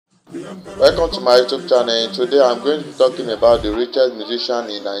Welcome to my YouTube channel. Today I'm going to be talking about the richest musician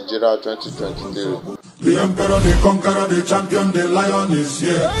in Nigeria 2023. The emperor, the conqueror, the champion, the lion is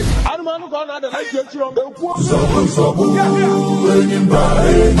here. Sabu, sabu, bringing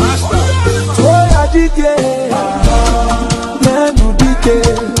by master. Toya dike, nenu dike.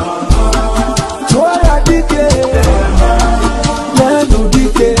 Toya dike, nenu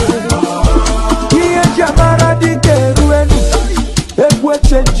dike. Iye jamara dike ruenu, ekwe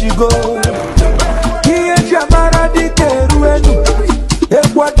chenjigo. Iye jamara dike ruenu,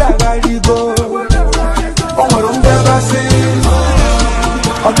 ekwe dagarigo. Omarunga basi,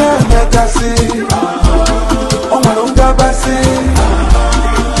 oneme kasi. Omarunga basi,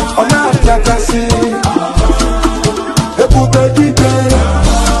 onata kasi. Ebube dike,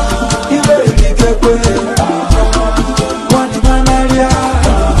 iwe dike wani manaria.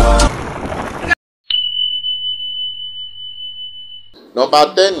 Number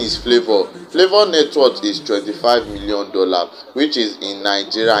 10 is Flavor. Flavor net worth is $25 million, which is in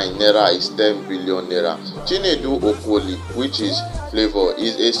Nigeria in Naira is 10 billion Naira. Chinedu Okoli, which is Flavor,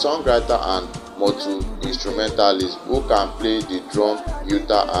 is a songwriter and multi-instrumentalist who can play the drum,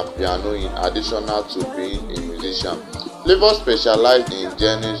 guitar and piano in addition to being a musician. Flavor specialized in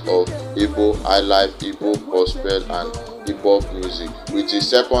genres of Igbo, highlife, Igbo, gospel and hip-hop music. With his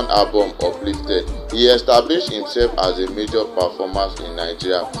second album, Uplifted, he established himself as a major performer in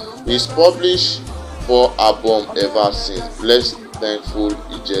Nigeria. He's published 4 albums ever since: Blessed, Thankful,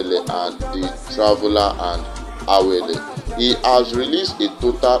 Ijele and The Traveler and Awele. He has released a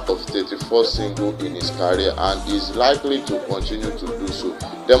total of 34 singles in his career and is likely to continue to do so,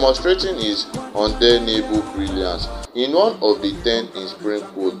 demonstrating his undeniable brilliance. In one of the 10 inspiring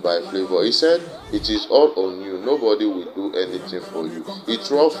quotes by Flavor, he said, "It is all on you, nobody will do anything for you. It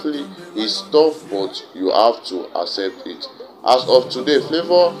roughly is tough, but you have to accept it." As of today,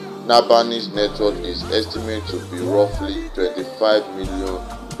 Flavor Nabani's net worth is estimated to be roughly $25 million,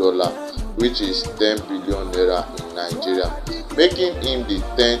 which is 10 billion Naira in Nigeria, making him the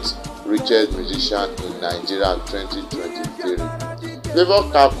 10th richest musician in Nigeria 2023. Flavor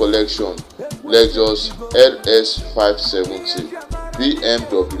car collection: Lexus LS 570,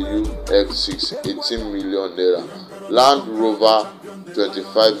 BMW X6 18 million Naira, Land Rover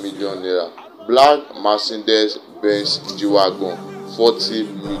 25 million Naira, Black Mercedes Benz G-Wagon 40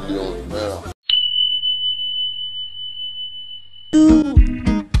 million Naira.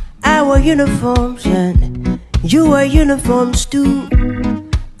 Our uniforms and you wear uniforms too.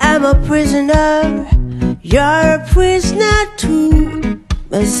 I'm a prisoner, you're a prisoner too,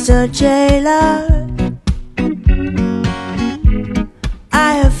 Mr. Jailer.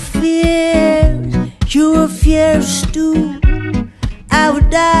 I have fears, you have fears too. I would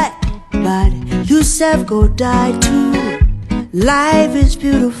die, but you self go die too. Life is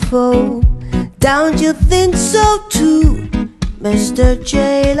beautiful, don't you think so too, Mr.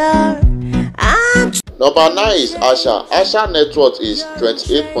 Jailer? Number 9 is Asha. Asha net worth is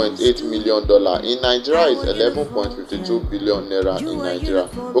 $28.8 million. In Nigeria is 11.52 billion Naira in Nigeria.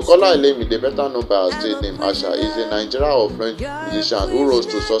 Bukola Elemi, better known by her stage name Asha, is a Nigerian or French musician who rose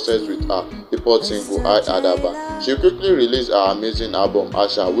to success with her hip-hop single I Adaba. She quickly released her amazing album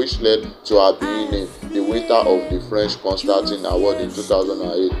Asha, which led to her being named the winner of the French Concerting Award in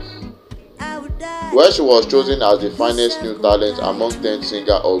 2008. Where she was chosen as the finest new talent among 10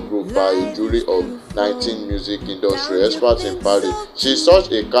 singers or groups by a jury of 19 music industry experts in Paris. She is such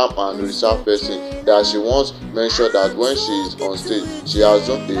a calm and reserved person that she once mentioned that when she is on stage, she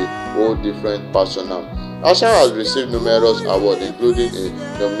assumes a whole different persona. Asha has received numerous awards, including a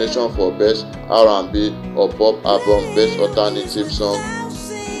nomination for Best R&B or Pop Album, Best Alternative Song,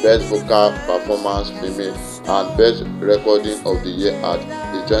 Best Vocal Performance Female, and Best Recording of the Year at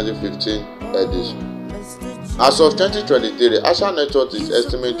the 2015 edition. As of 2023, Asha net worth is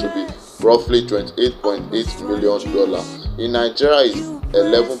estimated to be roughly $28.8 million. In Nigeria is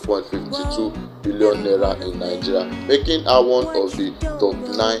 11.52 billion Naira in Nigeria, making her one of the top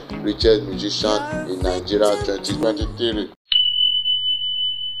 9 richest musicians in Nigeria 2023.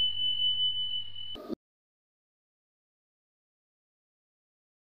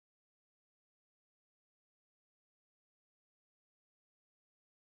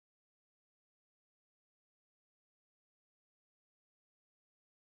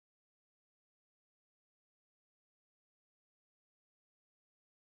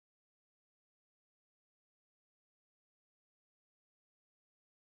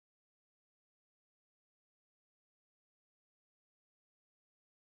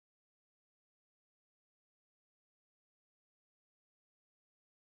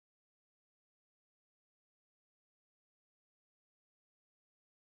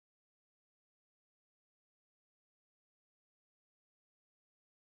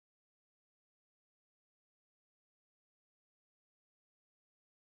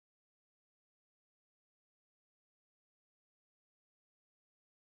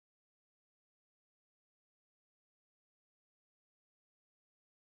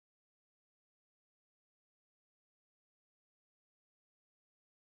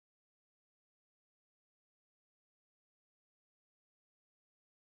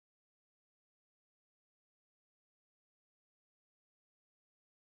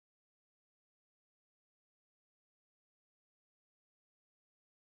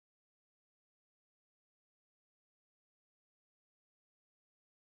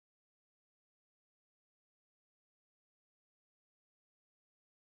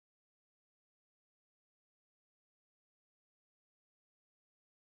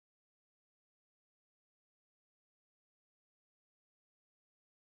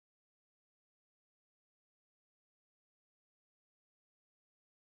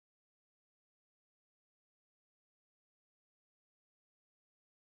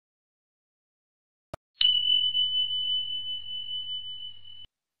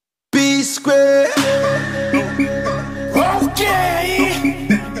 P-Square. Okay.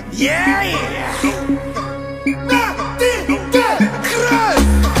 Yeah, yeah.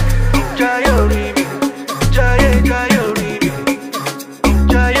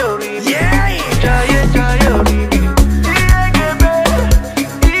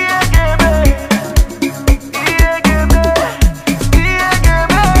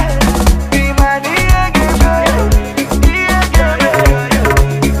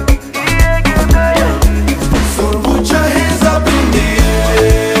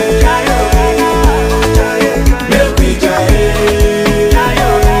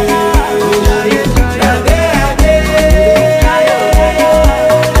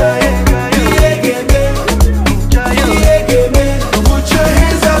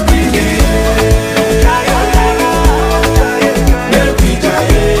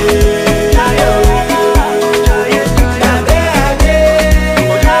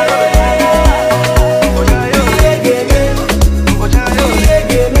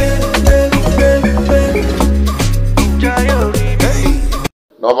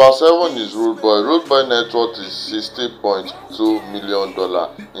 Number 7 is Rude Boy. Rude Boy net worth is $60.2 million.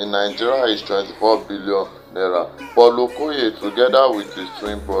 In Nigeria is 24 billion naira. Paul Okoye, together with his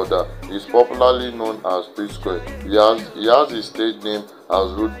twin brother, is popularly known as P-Square. He has his stage name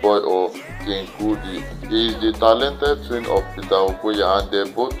as Rude Boy or King Kudi. He is the talented twin of Peter Okoye, and they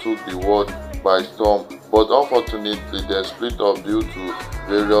both took the world by storm, but unfortunately they split up due to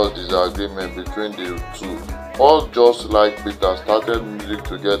various disagreements between the two. All, just like Peter, started music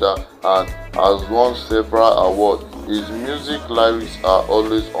together and has won several awards. His music lyrics are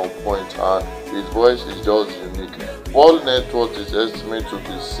always on point and his voice is just unique. Paul's net worth is estimated to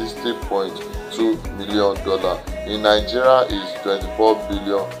be $60.2 million. In Nigeria is 24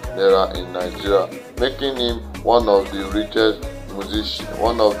 billion naira in Nigeria, making him one of the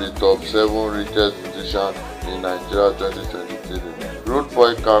top 7 richest musicians in Nigeria 2023. Rude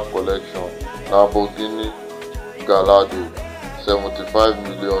Boy car collection: Lamborghini Gallardo 75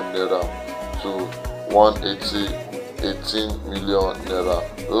 million naira to 18 million naira.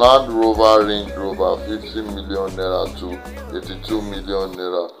 Land Rover Range Rover 50 million naira to 82 million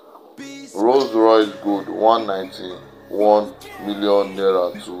naira. Rolls Royce Gold 191 million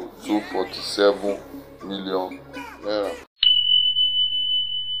naira to 247 million naira.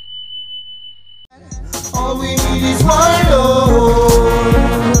 All we need is one Lord,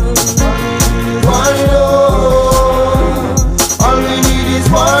 one Lord. All we need is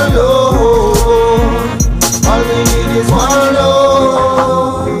one Lord. All we need is one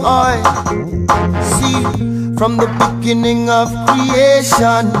Lord. I see from the beginning of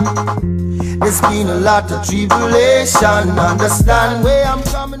creation, there's been a lot of tribulation. Understand where I'm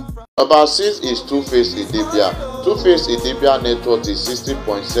coming from. Number 6 is Two-Face Idibia. Two-Face Idibia net worth is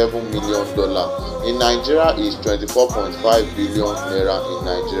 $60.7 million. In Nigeria is 24.5 billion naira in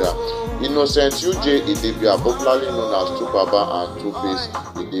Nigeria. Innocent UJ Idibia, popularly known as Tupaba and Two-Face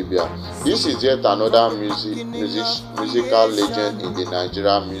Idibia. This is yet another musical legend in the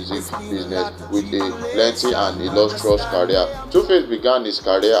Nigerian music business with a lengthy and illustrious career. Two-Face began his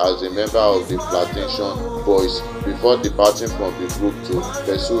career as a member of the Plantation Boys before departing from the group to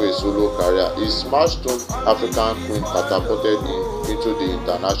pursue a solo career. His smash-tune African Queen catapulted him into the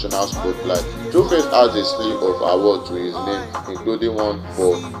international spotlight. Two-Face has a slew of awards to his name, including one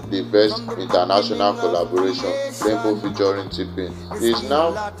for the best international collaboration, Rainbow featuring T-Pain. He is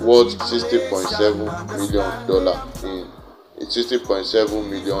now worth $60.7 million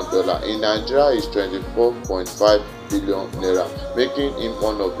in Nigeria is 24.5 billion naira, making him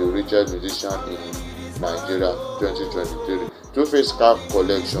one of the richest musicians in Nigeria 2023. Two-Face car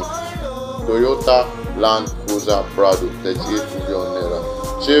collection: Toyota Land Cruiser Prado 38 million naira,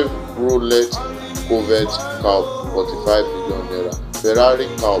 Chevrolet Corvette Coupe 45 million naira, Ferrari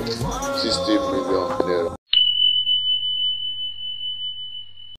Coupe 60 million naira.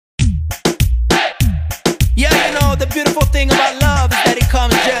 Yeah, you know, the beautiful thing about love is that it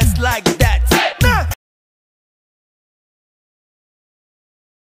comes just like that.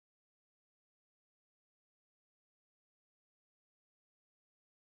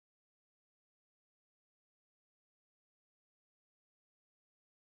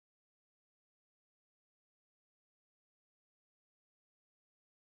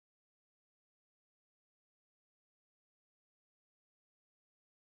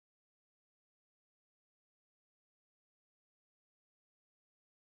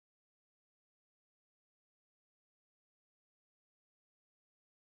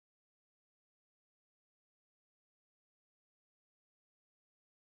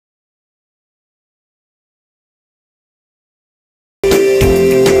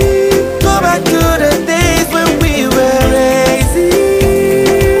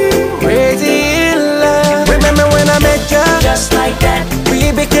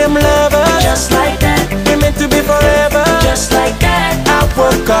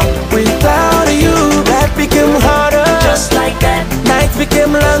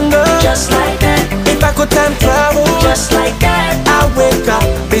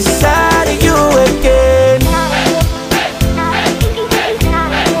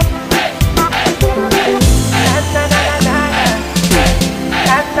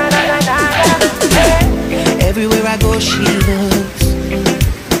 I go, she looks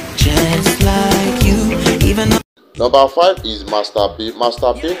just like you. Even though Number 5 is Master P.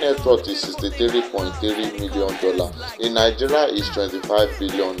 Master P net worth is $63.3 million. In Nigeria is 25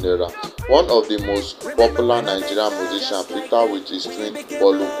 billion naira. One of the most popular Nigerian musicians, Peter with his twin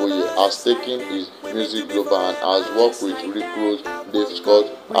Olukoye, has taken his music global and has worked with Rick Ross, Dave Scott,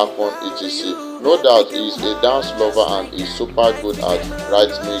 Akon, etc. No doubt he is a dance lover and is super good at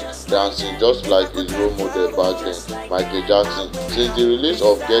rhythmic dancing, just like his role model back then, Michael Jackson. Since the release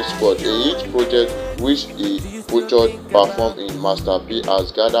of Get Squad, a hit project which he featured performed in Master P,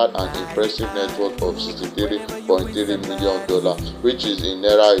 has gathered an impressive net worth of $63.3 million, which is in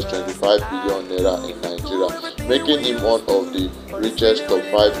naira is 25 billion naira in Nigeria, making him one of the richest top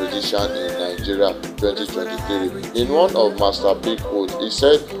 5 musicians in Nigeria 2023. In one of Master P quotes, he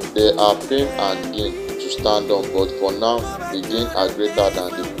said, "There are pain and gain to stand on, but for now, the gain are greater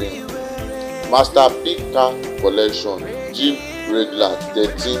than the pain." Master P car collection: Jeep Wrangler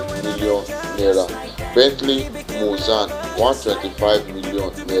 13 million naira, Bentley Mulsanne 125 million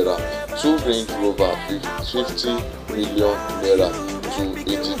naira, 2 Range Rover 50 million naira to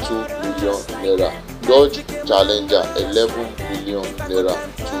 82 million naira, Dodge Challenger 11 million naira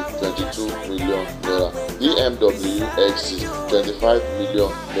to 22 million naira, BMW X6 25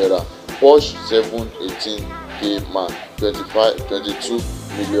 million naira, Porsche 718 Cayman 22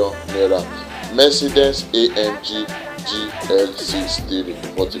 million naira, Mercedes AMG GL63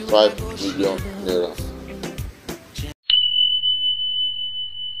 45 million naira.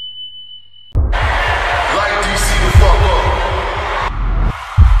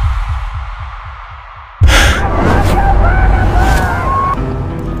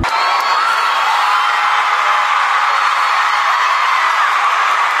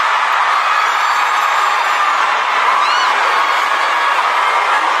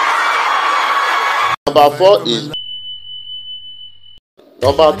 Number 4 is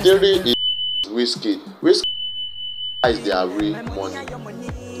Number 3 is Whiskey. Whiskey is their real money.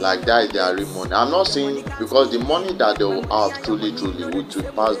 Like that is their real money. I'm not saying because the money that they will have truly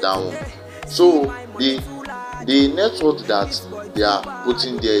would pass down. So the net worth that they are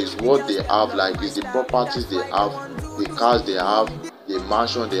putting there is what they have, like is the properties they have, the cars they have, the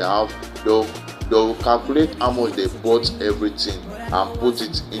mansion they have. They'll calculate how much they bought everything and put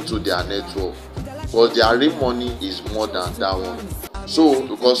it into their net worth. Because their real money is more than that one. So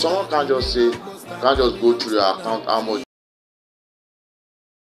because someone can't just go through your account how much